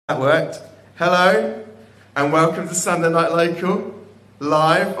That worked. Hello, and welcome to Sunday Night Local,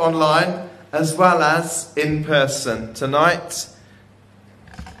 live, online, as well as in person. Tonight,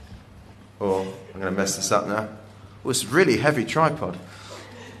 I'm going to mess this up now. Oh, it's a really heavy tripod.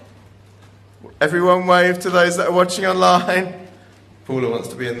 Everyone wave to those that are watching online. Paula wants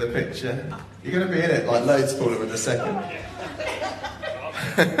to be in the picture. You're going to be in it like loads, Paula, in a second.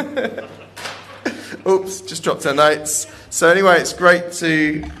 Oops, just dropped her notes. So anyway, it's great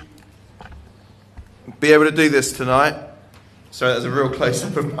to be able to do this tonight. Sorry, that's a real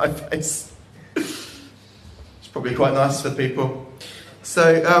close-up of my face. It's probably quite nice for people.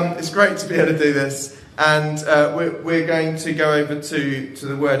 So it's great to be able to do this. And we're going to go over to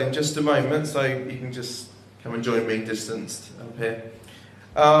the Word in just a moment. So you can just come and join me distanced up here.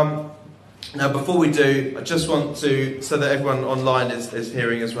 Now, before we do, I just want to, so that everyone online is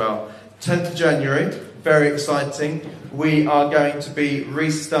hearing as well. 10th of January, very exciting. We are going to be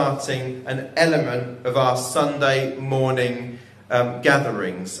restarting an element of our Sunday morning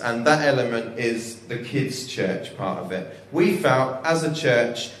gatherings, and that element is the kids' church part of it. We felt, as a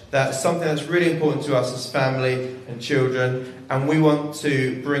church, that something that's really important to us as family and children, and we want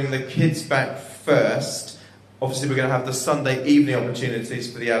to bring the kids back first. Obviously, we're going to have the Sunday evening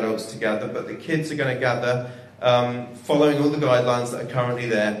opportunities for the adults to gather, but the kids are going to gather following all the guidelines that are currently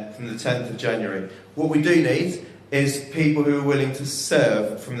there from the 10th of January. What we do need is people who are willing to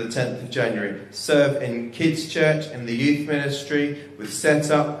serve from the 10th of January. Serve in kids' church, in the youth ministry, with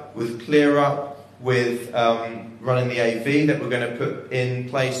Setup, with Clear Up, with running the AV that we're going to put in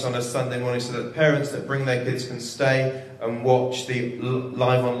place on a Sunday morning so that parents that bring their kids can stay and watch the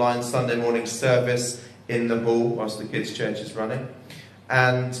live online Sunday morning service in the hall whilst the kids' church is running.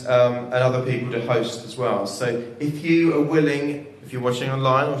 And other people to host as well. So if you are willing, if you're watching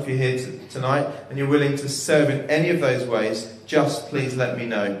online or if you're here tonight and you're willing to serve in any of those ways, just please let me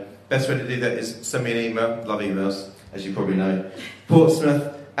know. Best way to do that is send me an email. Love emails, as you probably know.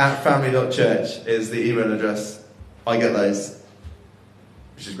 Portsmouth@family.church is the email address. I get those,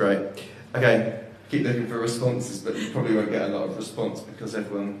 which is great. Okay, keep looking for responses, but you probably won't get a lot of response because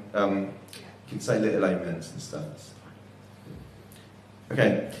everyone can say little amens and stuff.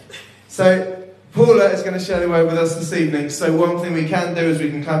 Okay, so Paula is going to share the word with us this evening. So one thing we can do is we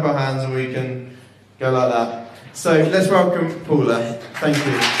can clap our hands and we can go like that. So let's welcome Paula. Thank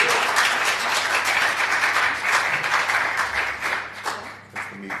you. That's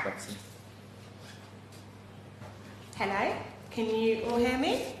the mute button. Hello, can you all hear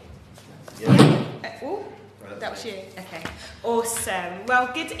me? Yeah. Oh, that was you. Okay, awesome. Well,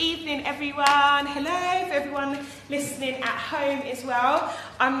 good evening, everyone. Hello, for everyone listening at home as well.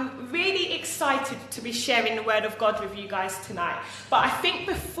 I'm really excited to be sharing the Word of God with you guys tonight. But I think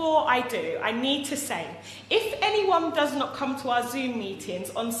before I do, I need to say, if anyone does not come to our Zoom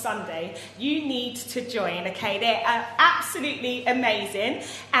meetings on Sunday, you need to join, okay? They are absolutely amazing.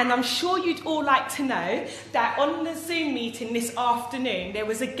 And I'm sure you'd all like to know that on the Zoom meeting this afternoon, there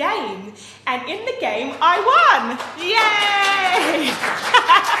was a game. And in the game, I won! Yay!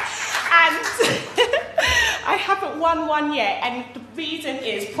 And I haven't won one yet, and the reason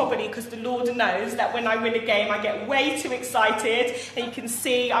is probably because the Lord knows that when I win a game I get way too excited, and you can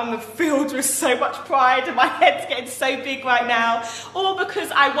see I'm filled with so much pride and my head's getting so big right now, all because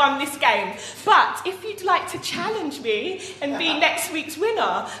I won this game. But if you'd like to challenge me and be next week's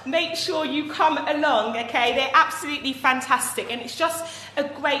winner, make sure you come along, okay? They're absolutely fantastic, and it's just a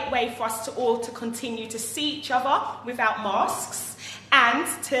great way for us to all to continue to see each other without masks and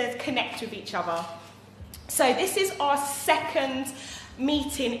to connect with each other. So this is our second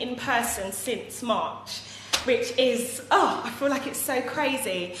meeting in person since March, which is, I feel like it's so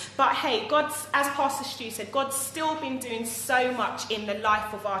crazy. But hey, God's, as Pastor Stu said, God's still been doing so much in the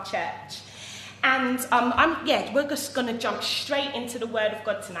life of our church. And we're just going to jump straight into the Word of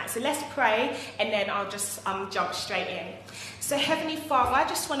God tonight. So let's pray, and then I'll just jump straight in. So Heavenly Father, I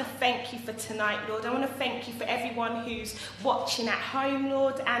just want to thank you for tonight, Lord. I want to thank you for everyone who's watching at home,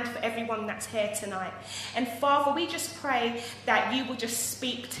 Lord, and for everyone that's here tonight. And Father, we just pray that you will just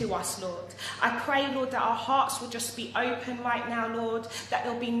speak to us, Lord. I pray, Lord, that our hearts will just be open right now, Lord, that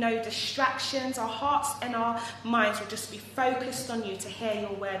there'll be no distractions. Our hearts and our minds will just be focused on you to hear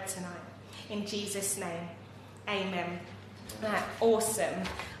your word tonight. In Jesus' name, amen. Awesome.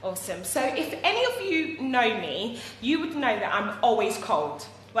 So if any of you know me, you would know that I'm always cold.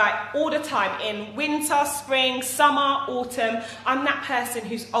 right? All the time, in winter, spring, summer, autumn, I'm that person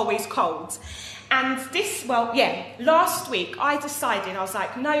who's always cold. And last week I decided, I was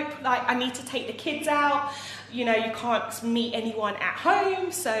like, nope, like I need to take the kids out. You know, you can't meet anyone at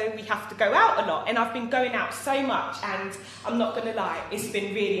home, so we have to go out a lot. And I've been going out so much, and I'm not going to lie, it's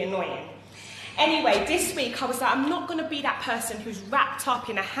been really annoying. Anyway, this week I was like, I'm not going to be that person who's wrapped up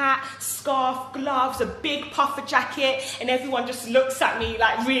in a hat, scarf, gloves, a big puffer jacket, and everyone just looks at me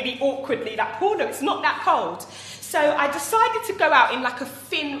like really awkwardly, like, Paula, it's not that cold. So I decided to go out in like a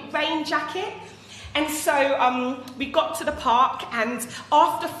thin rain jacket. And so we got to the park, and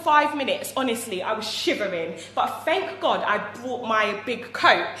after 5 minutes, honestly, I was shivering. But thank God I brought my big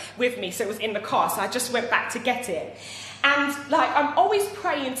coat with me, so it was in the car, so I just went back to get it. And like, I'm always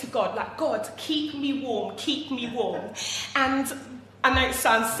praying to God, like, God, keep me warm, keep me warm. And I know it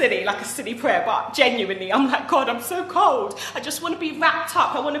sounds silly, like a silly prayer, but genuinely, I'm like, God, I'm so cold. I just want to be wrapped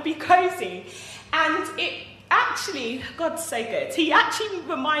up. I want to be cozy. And it actually, God's so good. He actually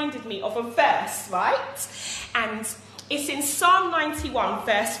reminded me of a verse, right? And it's in Psalm 91,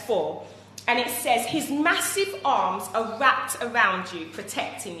 verse 4. And it says, his massive arms are wrapped around you,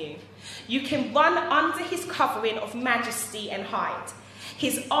 protecting you. You can run under his covering of majesty and hide.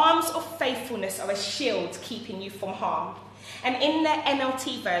 His arms of faithfulness are a shield keeping you from harm. And in the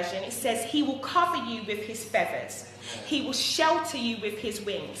NLT version, it says, he will cover you with his feathers. He will shelter you with his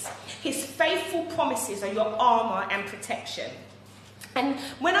wings. His faithful promises are your armor and protection. And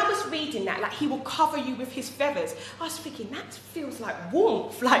when I was reading that, like, he will cover you with his feathers, I was thinking, that feels like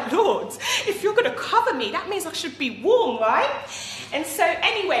warmth, like, Lord, if you're going to cover me, that means I should be warm, right? And so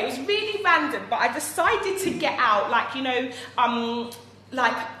anyway, it was really random, but I decided to get out, like, you know,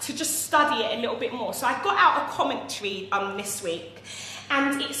 to just study it a little bit more. So I got out a commentary this week,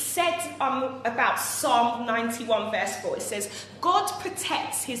 and it said about Psalm 91 verse 4, it says, God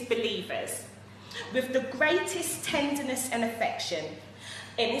protects his believers with the greatest tenderness and affection.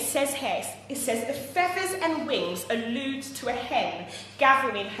 And it says here, it says, the feathers and wings allude to a hen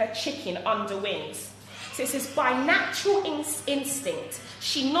gathering her chicken under wings. So it says, by natural instinct,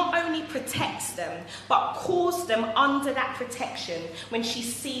 she not only protects them, but calls them under that protection when she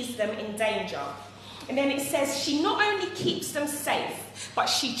sees them in danger. And then it says, she not only keeps them safe, but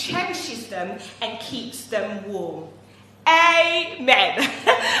she cherishes them and keeps them warm. Amen.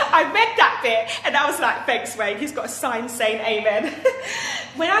 I read that bit and I was like, thanks, Wayne. He's got a sign saying amen.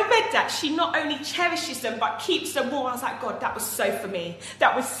 When I read that, she not only cherishes them, but keeps them warm. I was like, God, that was so for me.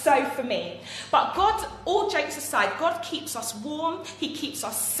 That was so for me. But God, all jokes aside, God keeps us warm, he keeps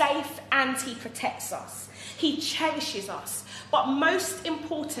us safe, and he protects us. He cherishes us. But most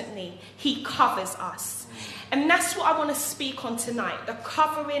importantly, he covers us. And that's what I want to speak on tonight, the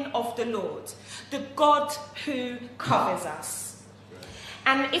covering of the Lord, the God who covers us.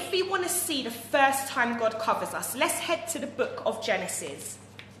 And if we want to see the first time God covers us, let's head to the book of Genesis.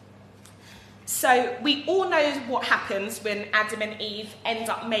 So we all know what happens when Adam and Eve end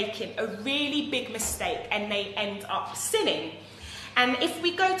up making a really big mistake and they end up sinning. And if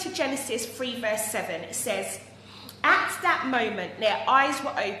we go to Genesis 3 verse 7, it says, at that moment, their eyes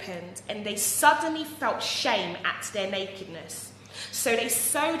were opened, and they suddenly felt shame at their nakedness. So they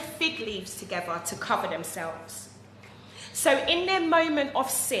sewed fig leaves together to cover themselves. So in their moment of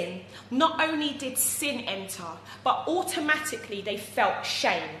sin, not only did sin enter, but automatically they felt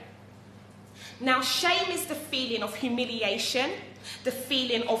shame. Now, shame is the feeling of humiliation, the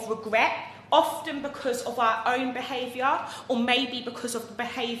feeling of regret, often because of our own behaviour, or maybe because of the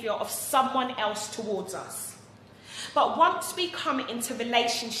behaviour of someone else towards us. But once we come into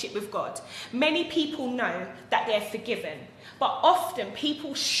relationship with God, many people know that they're forgiven. But often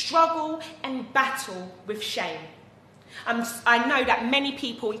people struggle and battle with shame. I know that many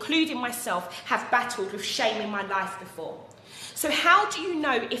people, including myself, have battled with shame in my life before. So how do you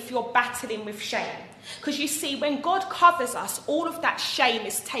know if you're battling with shame? Because you see, when God covers us, all of that shame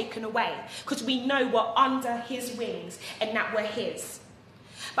is taken away, because we know we're under his wings and that we're his.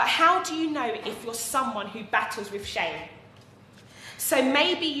 But how do you know if you're someone who battles with shame? So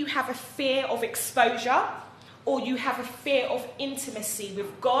maybe you have a fear of exposure, or you have a fear of intimacy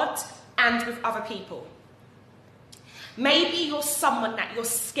with God and with other people. Maybe you're someone that you're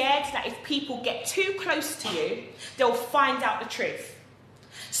scared that if people get too close to you, they'll find out the truth.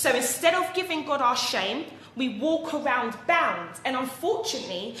 So instead of giving God our shame, we walk around bound, and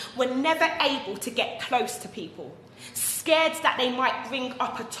unfortunately, we're never able to get close to people, scared that they might bring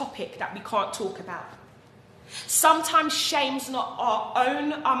up a topic that we can't talk about. Sometimes shame's not our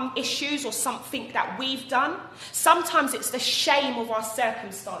own issues or something that we've done. Sometimes it's the shame of our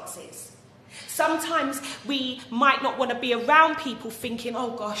circumstances. Sometimes we might not want to be around people thinking,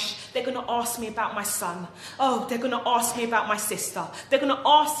 oh gosh, they're going to ask me about my son. Oh, they're going to ask me about my sister. They're going to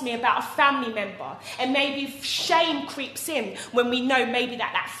ask me about a family member. And maybe shame creeps in when we know maybe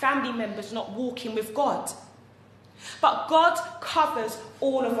that family member's not walking with God. But God covers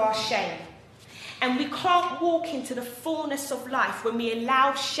all of our shame. And we can't walk into the fullness of life when we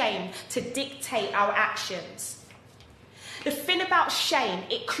allow shame to dictate our actions. The thing about shame,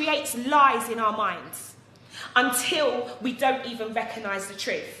 it creates lies in our minds until we don't even recognize the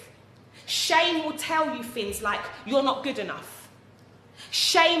truth. Shame will tell you things like, you're not good enough.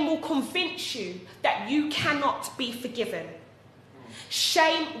 Shame will convince you that you cannot be forgiven.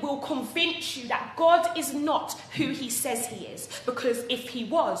 Shame will convince you that God is not who he says he is, because if he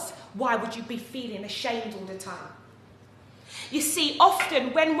was, why would you be feeling ashamed all the time? You see,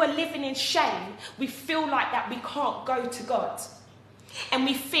 often when we're living in shame, we feel like that we can't go to God. And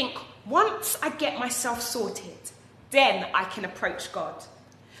we think, once I get myself sorted, then I can approach God.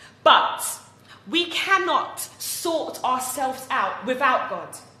 But we cannot sort ourselves out without God.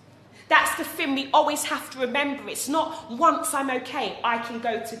 That's the thing we always have to remember. It's not once I'm okay, I can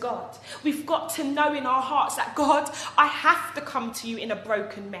go to God. We've got to know in our hearts that, God, I have to come to you in a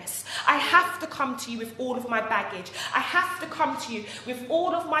broken mess. I have to come to you with all of my baggage. I have to come to you with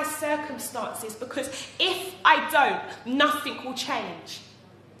all of my circumstances, because if I don't, nothing will change.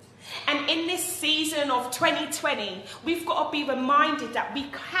 And in this season of 2020, we've got to be reminded that we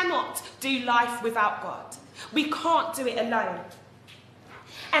cannot do life without God. We can't do it alone.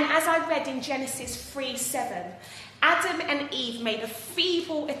 And as I read in Genesis 3:7, Adam and Eve made a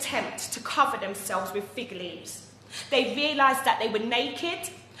feeble attempt to cover themselves with fig leaves. They realised that they were naked,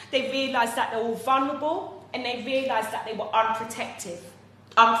 they realised that they were vulnerable, and they realised that they were unprotected.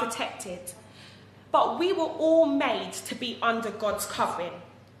 But we were all made to be under God's covering.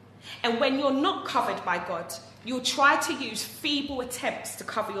 And when you're not covered by God, you'll try to use feeble attempts to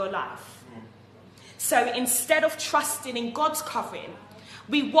cover your life. So instead of trusting in God's covering,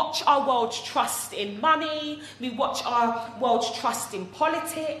 we watch our world trust in money, we watch our world trust in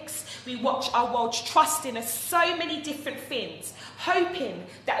politics, we watch our world trust in so many different things, hoping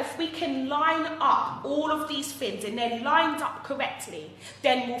that if we can line up all of these things and they're lined up correctly,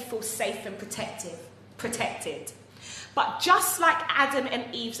 then we'll feel safe and protected. But just like Adam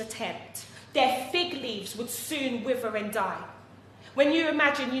and Eve's attempt, their fig leaves would soon wither and die. When you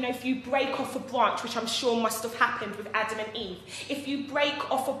imagine, if you break off a branch, which I'm sure must have happened with Adam and Eve, if you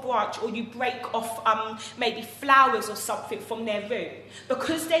break off a branch or you break off maybe flowers or something from their root,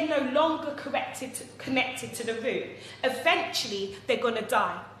 because they're no longer connected to the root, eventually they're going to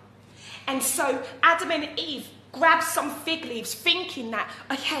die. And so Adam and Eve grabbed some fig leaves thinking that,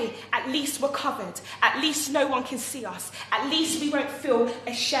 okay, at least we're covered, at least no one can see us, at least we won't feel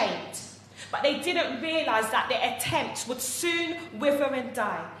ashamed. But they didn't realise that their attempts would soon wither and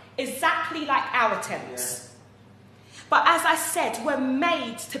die, exactly like our attempts. Yeah. But as I said, we're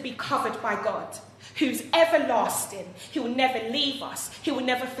made to be covered by God, who's everlasting. He will never leave us. He will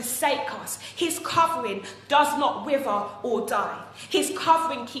never forsake us. His covering does not wither or die. His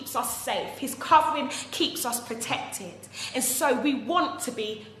covering keeps us safe. His covering keeps us protected. And so we want to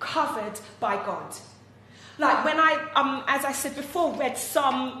be covered by God. Like when I, as I said before, read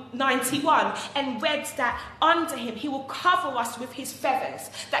Psalm 91 and read that under him, he will cover us with his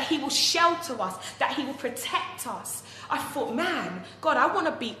feathers, that he will shelter us, that he will protect us. I thought, man, God, I want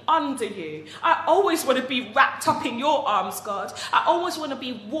to be under you. I always want to be wrapped up in your arms, God. I always want to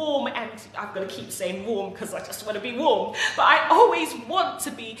be warm, and I'm going to keep saying warm because I just want to be warm. But I always want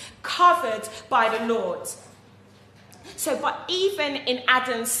to be covered by the Lord. So, but even in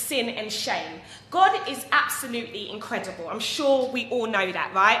Adam's sin and shame, God is absolutely incredible. I'm sure we all know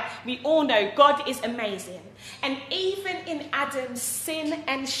that, right? We all know God is amazing. And even in Adam's sin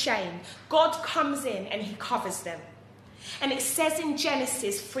and shame, God comes in and he covers them. And it says in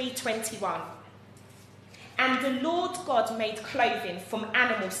Genesis 3:21, and the Lord God made clothing from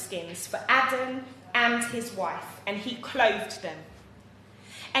animal skins for Adam and his wife, and he clothed them.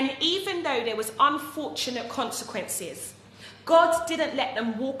 And even though there was unfortunate consequences, God didn't let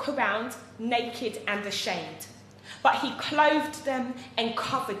them walk around naked and ashamed, but he clothed them and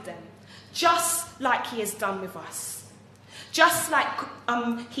covered them, just like he has done with us. Just like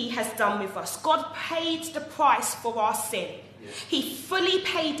he has done with us. God paid the price for our sin. Yeah. He fully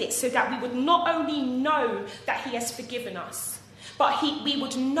paid it so that we would not only know that he has forgiven us, but we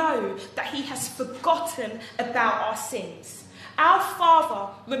would know that he has forgotten about our sins. Our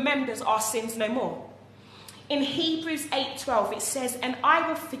Father remembers our sins no more. In Hebrews 8:12 it says, and I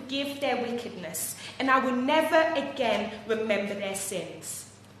will forgive their wickedness, and I will never again remember their sins.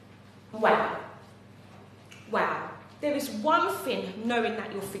 Wow. Wow. There is one thing, knowing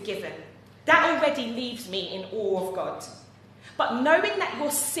that you're forgiven. That already leaves me in awe of God. But knowing that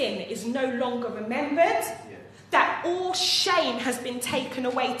your sin is no longer remembered, that all shame has been taken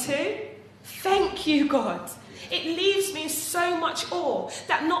away too, thank you, God. It leaves me in so much awe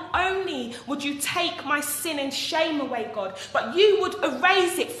that not only would you take my sin and shame away, God, but you would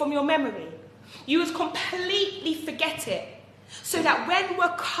erase it from your memory. You would completely forget it. So that when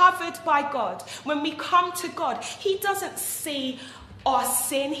we're covered by God, when we come to God, he doesn't see our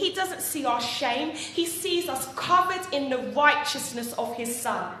sin, he doesn't see our shame, he sees us covered in the righteousness of his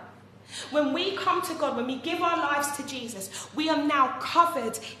Son. When we come to God, when we give our lives to Jesus, we are now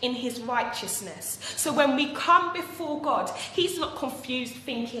covered in his righteousness. So when we come before God, he's not confused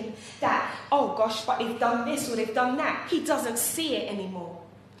thinking that, oh gosh, but they've done this or they've done that. He doesn't see it anymore.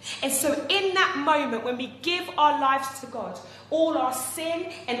 And so in that moment, when we give our lives to God, all our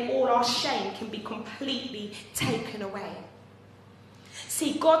sin and all our shame can be completely taken away.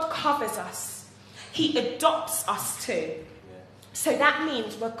 See, God covers us. He adopts us too. So that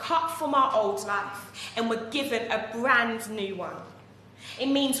means we're cut from our old life and we're given a brand new one. It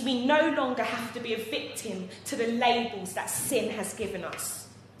means we no longer have to be a victim to the labels that sin has given us.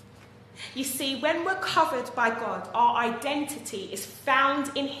 You see, when we're covered by God, our identity is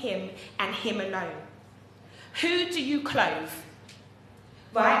found in him and him alone. Who do you clothe?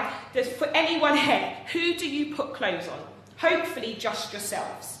 Right? For anyone here, who do you put clothes on? Hopefully just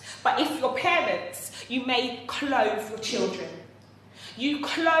yourselves. But if you're parents, you may clothe your children. You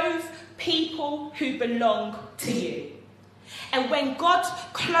clothe people who belong to you. And when God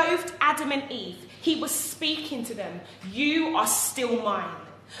clothed Adam and Eve, he was speaking to them, you are still mine.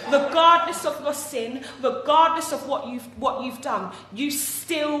 Regardless of your sin, regardless of what you've done, you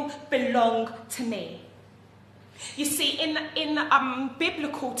still belong to me. You see, in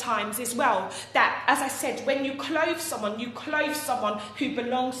biblical times as well, that, as I said, when you clothe someone who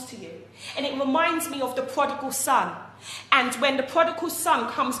belongs to you. And it reminds me of the prodigal son. And when the prodigal son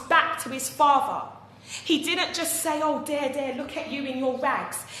comes back to his father, he didn't just say, oh, dear, look at you in your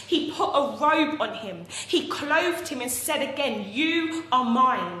rags. He put a robe on him. He clothed him and said again, you are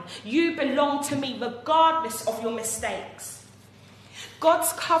mine. You belong to me regardless of your mistakes.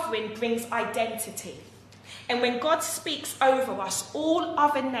 God's covering brings identity. And when God speaks over us, all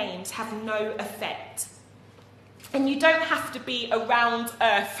other names have no effect. And you don't have to be around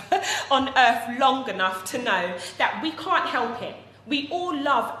on earth long enough to know that we can't help it. We all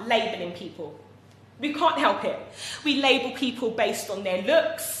love labelling people. We can't help it. We label people based on their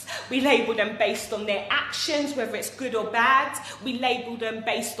looks. We label them based on their actions, whether it's good or bad. We label them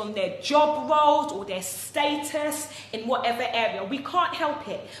based on their job roles or their status in whatever area. We can't help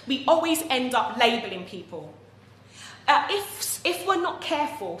it. We always end up labeling people. If we're not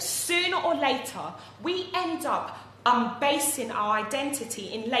careful, sooner or later, we end up basing our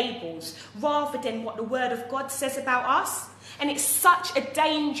identity in labels rather than what the Word of God says about us. And it's such a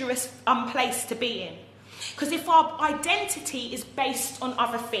dangerous place to be in. Because if our identity is based on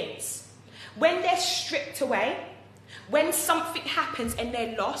other things, when they're stripped away, when something happens and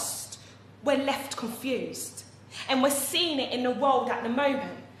they're lost, we're left confused. And we're seeing it in the world at the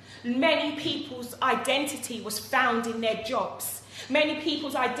moment. Many people's identity was found in their jobs. Many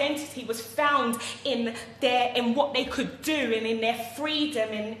people's identity was found in what they could do and in their freedom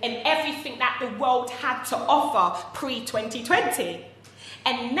and everything that the world had to offer pre-2020.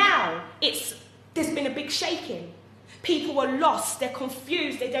 And now there's been a big shaking. People are lost, they're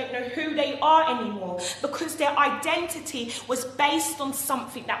confused, they don't know who they are anymore because their identity was based on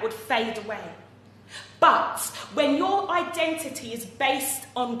something that would fade away. But when your identity is based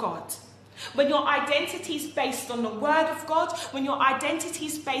on God, when your identity is based on the Word of God, when your identity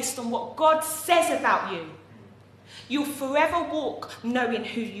is based on what God says about you, you'll forever walk knowing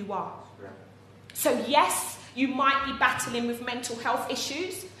who you are. So yes, you might be battling with mental health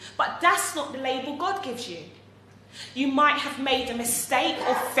issues, but that's not the label God gives you. You might have made a mistake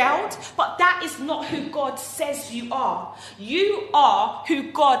or failed, but that is not who God says you are. You are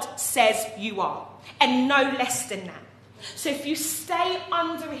who God says you are, and no less than that. So if you stay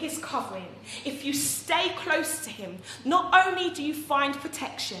under his covering, if you stay close to him, not only do you find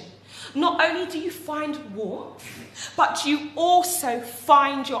protection, not only do you find warmth, but you also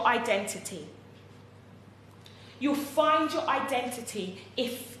find your identity. You'll find your identity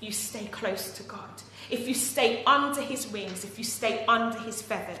if you stay close to God, if you stay under his wings, if you stay under his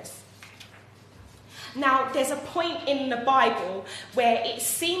feathers. Now, there's a point in the Bible where it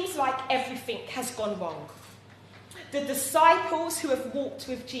seems like everything has gone wrong. The disciples who have walked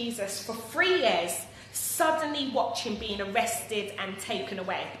with Jesus for 3 years suddenly watch him being arrested and taken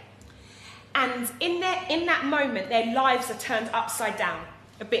away. And in that moment, their lives are turned upside down,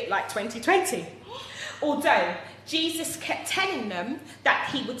 a bit like 2020. Although Jesus kept telling them that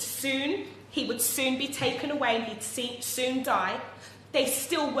he would soon be taken away and he'd soon die, they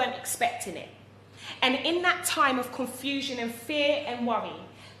still weren't expecting it. And in that time of confusion and fear and worry,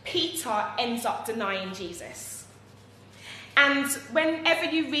 Peter ends up denying Jesus. And whenever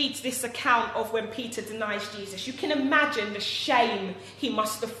you read this account of when Peter denies Jesus, you can imagine the shame he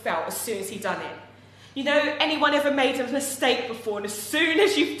must have felt as soon as he'd done it. You know, anyone ever made a mistake before, and as soon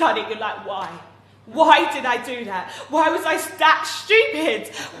as you've done it, you're like, why? Why did I do that? Why was I that stupid?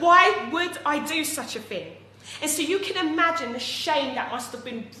 Why would I do such a thing? And so you can imagine the shame that must have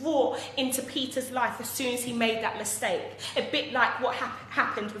been brought into Peter's life as soon as he made that mistake. A bit like what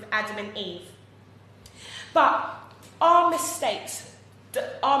happened with Adam and Eve. But our mistakes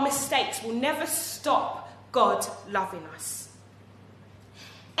will never stop God loving us.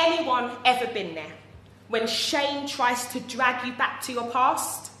 Anyone ever been there? When shame tries to drag you back to your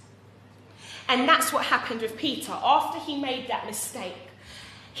past? And that's what happened with Peter. After he made that mistake,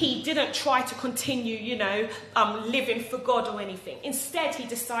 he didn't try to continue, living for God or anything. Instead, he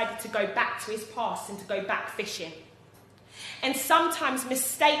decided to go back to his past and to go back fishing. And sometimes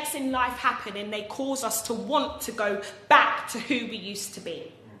mistakes in life happen and they cause us to want to go back to who we used to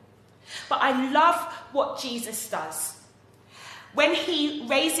be. But I love what Jesus does. When he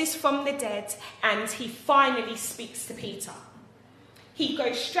raises from the dead and he finally speaks to Peter, he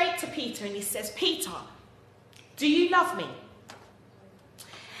goes straight to Peter and he says, Peter, do you love me?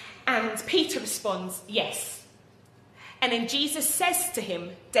 And Peter responds, yes. And then Jesus says to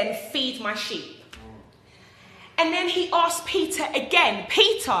him, then feed my sheep. And then he asks Peter again,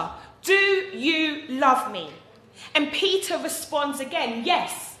 Peter, do you love me? And Peter responds again,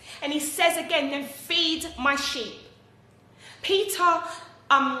 yes. And he says again, then feed my sheep. Peter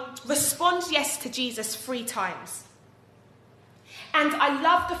responds yes to Jesus 3 times. And I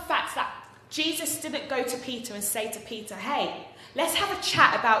love the fact that Jesus didn't go to Peter and say to Peter, hey, let's have a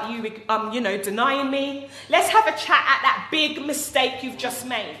chat about you, denying me. Let's have a chat at that big mistake you've just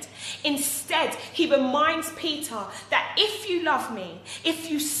made. Instead, he reminds Peter that if you love me,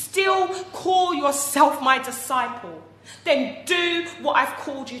 if you still call yourself my disciple, then do what I've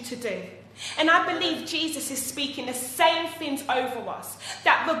called you to do. And I believe Jesus is speaking the same things over us.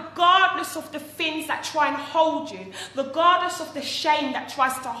 That regardless of the things that try and hold you, regardless of the shame that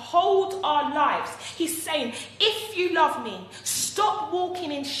tries to hold our lives, he's saying, if you love me, stop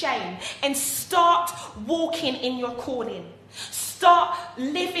walking in shame and start walking in your calling. Start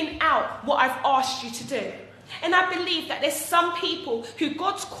living out what I've asked you to do. And I believe that there's some people who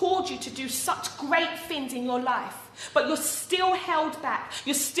God's called you to do such great things in your life, but you're still held back.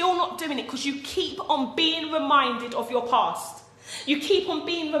 You're still not doing it because you keep on being reminded of your past. You keep on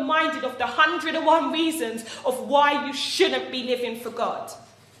being reminded of the 101 reasons of why you shouldn't be living for God.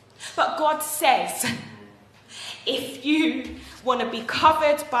 But God says, if you want to be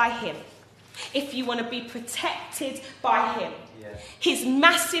covered by him, if you want to be protected by him, his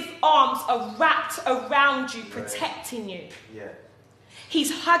massive arms are wrapped around you, protecting you.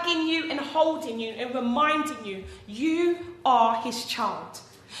 He's hugging you and holding you and reminding you, you are his child.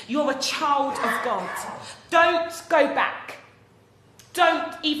 You're a child of God. Don't go back.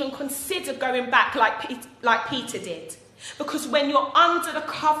 Don't even consider going back like Peter did. Because when you're under the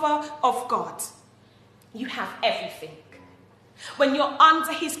cover of God, you have everything. When you're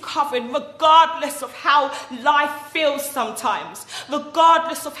under his covering, regardless of how life feels sometimes,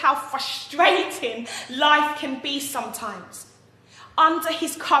 regardless of how frustrating life can be sometimes, under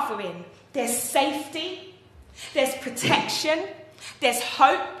his covering, there's safety, there's protection, there's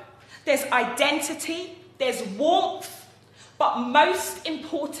hope, there's identity, there's warmth, but most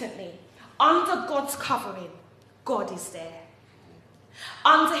importantly, under God's covering, God is there.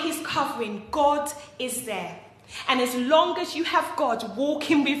 Under his covering, God is there. And as long as you have God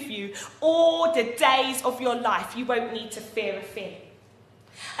walking with you all the days of your life, you won't need to fear a thing.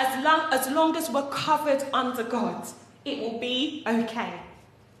 As long as we're covered under God, it will be okay.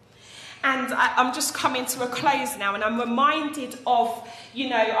 And I'm just coming to a close now, and I'm reminded of,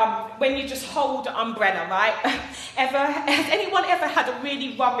 when you just hold an umbrella, right? Has anyone ever had a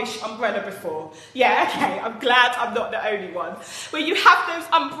really rubbish umbrella before? Yeah, okay, I'm glad I'm not the only one. Where you have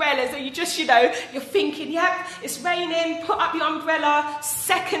those umbrellas and you just, you're thinking, yep, it's raining, put up your umbrella.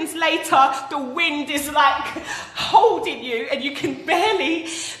 Seconds later, the wind is like holding you and you can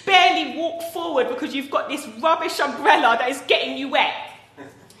barely walk forward because you've got this rubbish umbrella that is getting you wet.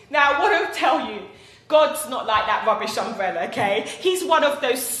 Now, I want to tell you, God's not like that rubbish umbrella, okay? He's one of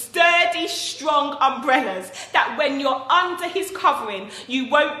those sturdy, strong umbrellas that when you're under his covering, you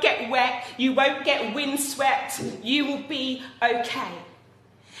won't get wet, you won't get windswept, you will be okay.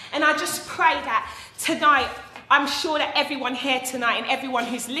 And I just pray that tonight, I'm sure that everyone here tonight and everyone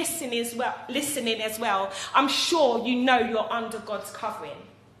who's listening as well, I'm sure you know you're under God's covering.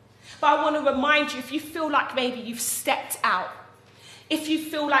 But I want to remind you, if you feel like maybe you've stepped out, if you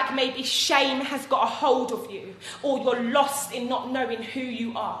feel like maybe shame has got a hold of you, or you're lost in not knowing who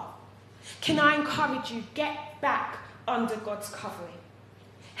you are, can I encourage you, get back under God's covering.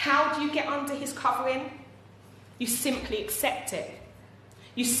 How do you get under his covering? You simply accept it.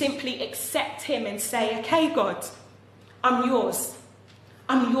 You simply accept him and say, okay, God, I'm yours.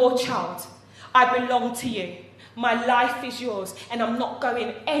 I'm your child. I belong to you. My life is yours, and I'm not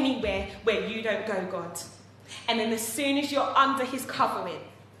going anywhere where you don't go, God. And then as soon as you're under his covering,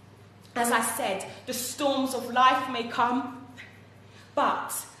 as I said, the storms of life may come,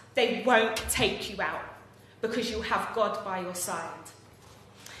 but they won't take you out because you have God by your side.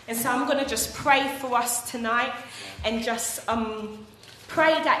 And so I'm going to just pray for us tonight and just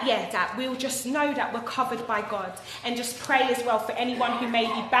pray that we'll just know that we're covered by God. And just pray as well for anyone who may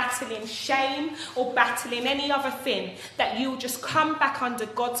be battling shame or battling any other thing, that you'll just come back under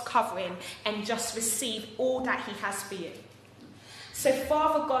God's covering and just receive all that he has for you. So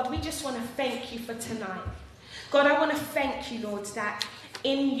Father God, we just want to thank you for tonight. God, I want to thank you, Lord, that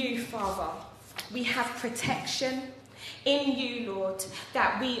in you, Father, we have protection. In you, Lord,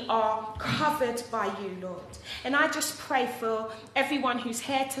 that we are covered by you, Lord. And I just pray for everyone who's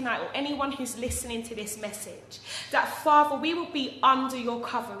here tonight or anyone who's listening to this message, that, Father, we will be under your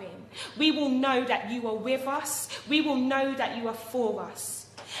covering. We will know that you are with us. We will know that you are for us.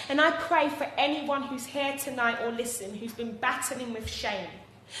 And I pray for anyone who's here tonight or listen, who's been battling with shame,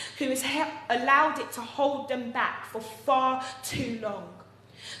 who has allowed it to hold them back for far too long.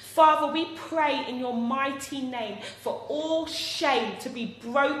 Father, we pray in your mighty name for all shame to be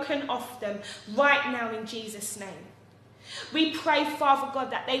broken off them right now in Jesus' name. We pray, Father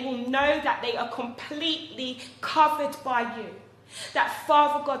God, that they will know that they are completely covered by you. That,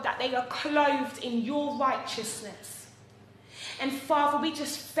 Father God, that they are clothed in your righteousness. And Father, we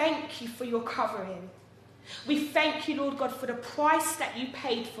just thank you for your covering. We thank you, Lord God, for the price that you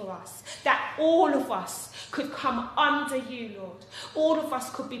paid for us, that all of us could come under you, Lord. All of us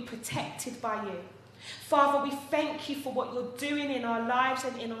could be protected by you. Father, we thank you for what you're doing in our lives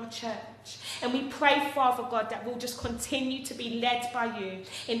and in our church. And we pray, Father God, that we'll just continue to be led by you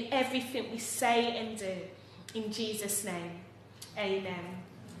in everything we say and do. In Jesus' name, amen.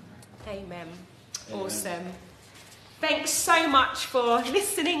 Amen. Awesome. Thanks so much for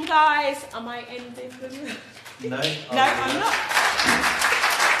listening, guys. Am I ending them? No, I'm not.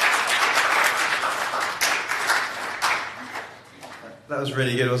 That was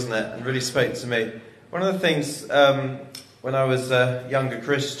really good, wasn't it? And really spoke to me. One of the things when I was a younger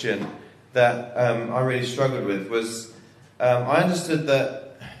Christian that I really struggled with was I understood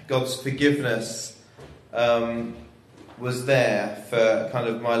that God's forgiveness was there for kind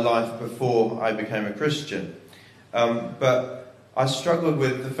of my life before I became a Christian. But I struggled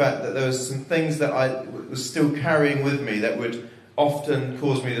with the fact that there was some things that I was still carrying with me that would often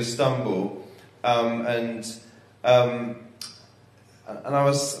cause me to stumble, and I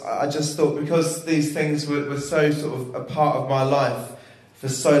just thought, because these things were so sort of a part of my life for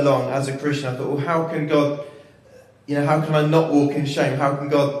so long as a Christian, I thought, well, how can God, how can I not walk in shame? How can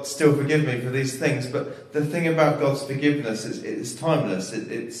God still forgive me for these things? But the thing about God's forgiveness is it's timeless.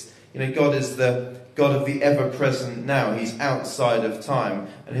 It's God is the God of the ever-present now. He's outside of time,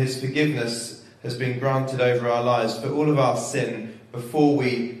 and his forgiveness has been granted over our lives for all of our sin before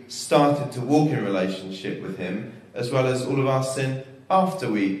we started to walk in relationship with him, as well as all of our sin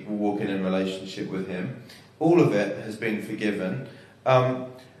after we were walking in relationship with him. All of it has been forgiven, and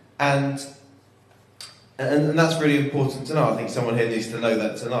that's really important to know. I think someone here needs to know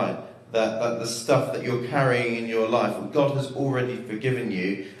that tonight, that the stuff that you're carrying in your life, God has already forgiven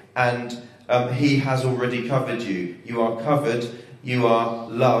you, and he has already covered you. You are covered, you are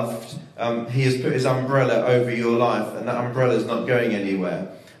loved. He has put his umbrella over your life, and that umbrella is not going anywhere.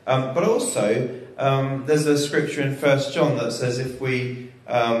 But also, there's a scripture in 1 John that says if we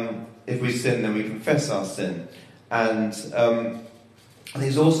sin, then we confess our sin. And I think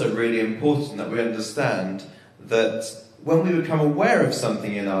it's also really important that we understand that when we become aware of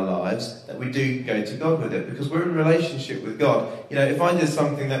something in our lives, that we do go to God with it, because we're in relationship with God. If I did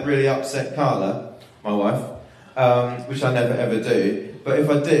something that really upset Carla, my wife, which I never ever do, but if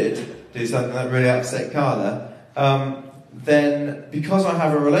I did do something that really upset Carla, then because I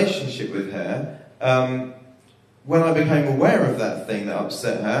have a relationship with her, when I became aware of that thing that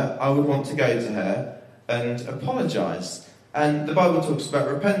upset her, I would want to go to her and apologise. And the Bible talks about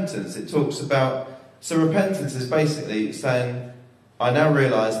repentance. It talks about, so repentance is basically saying, I now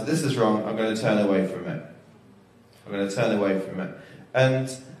realise that this is wrong, I'm going to turn away from it. I'm going to turn away from it. And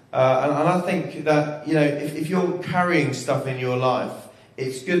I think that, you know, if you're carrying stuff in your life,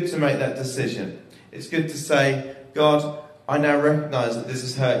 it's good to make that decision. It's good to say, God, I now recognise that this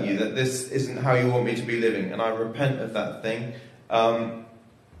has hurt you, that this isn't how you want me to be living, and I repent of that thing. And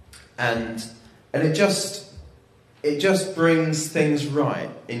it just brings things right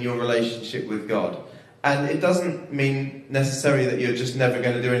in your relationship with God. And it doesn't mean necessarily that you're just never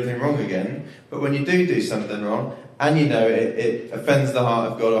going to do anything wrong again, but when you do something wrong, and you know it offends the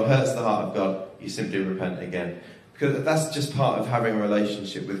heart of God or hurts the heart of God, you simply repent again. Because that's just part of having a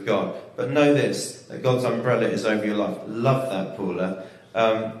relationship with God. But know this, that God's umbrella is over your life. Love that, Paula.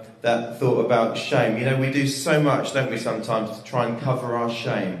 That thought about shame. You know, we do so much, don't we, sometimes, to try and cover our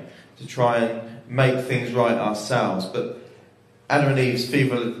shame, to try and make things right ourselves. But Adam and Eve's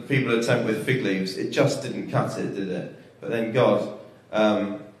feeble attempt with fig leaves, it just didn't cut it, did it? But then God,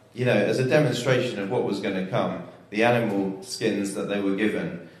 you know, as a demonstration of what was going to come, the animal skins that they were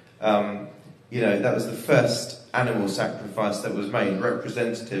given, you know, that was the first animal sacrifice that was made,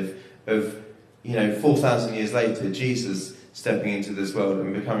 representative of, you know, 4,000 years later, Jesus stepping into this world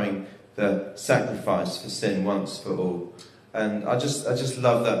and becoming the sacrifice for sin once for all. And I just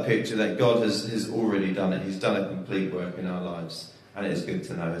love that picture that God has already done it. He's done a complete work in our lives. And it is good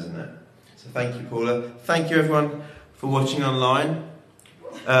to know, isn't it? So thank you, Paula. Thank you, everyone, for watching online.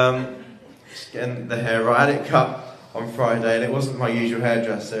 Just getting the hair right. I had it cut on Friday, and it wasn't my usual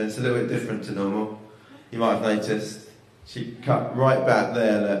hairdresser. It's a little bit different to normal. You might have noticed. She cut right back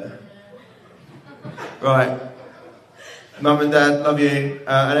there, look. Right. Mum and Dad, love you.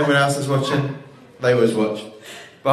 And everyone else that's watching, they always watch.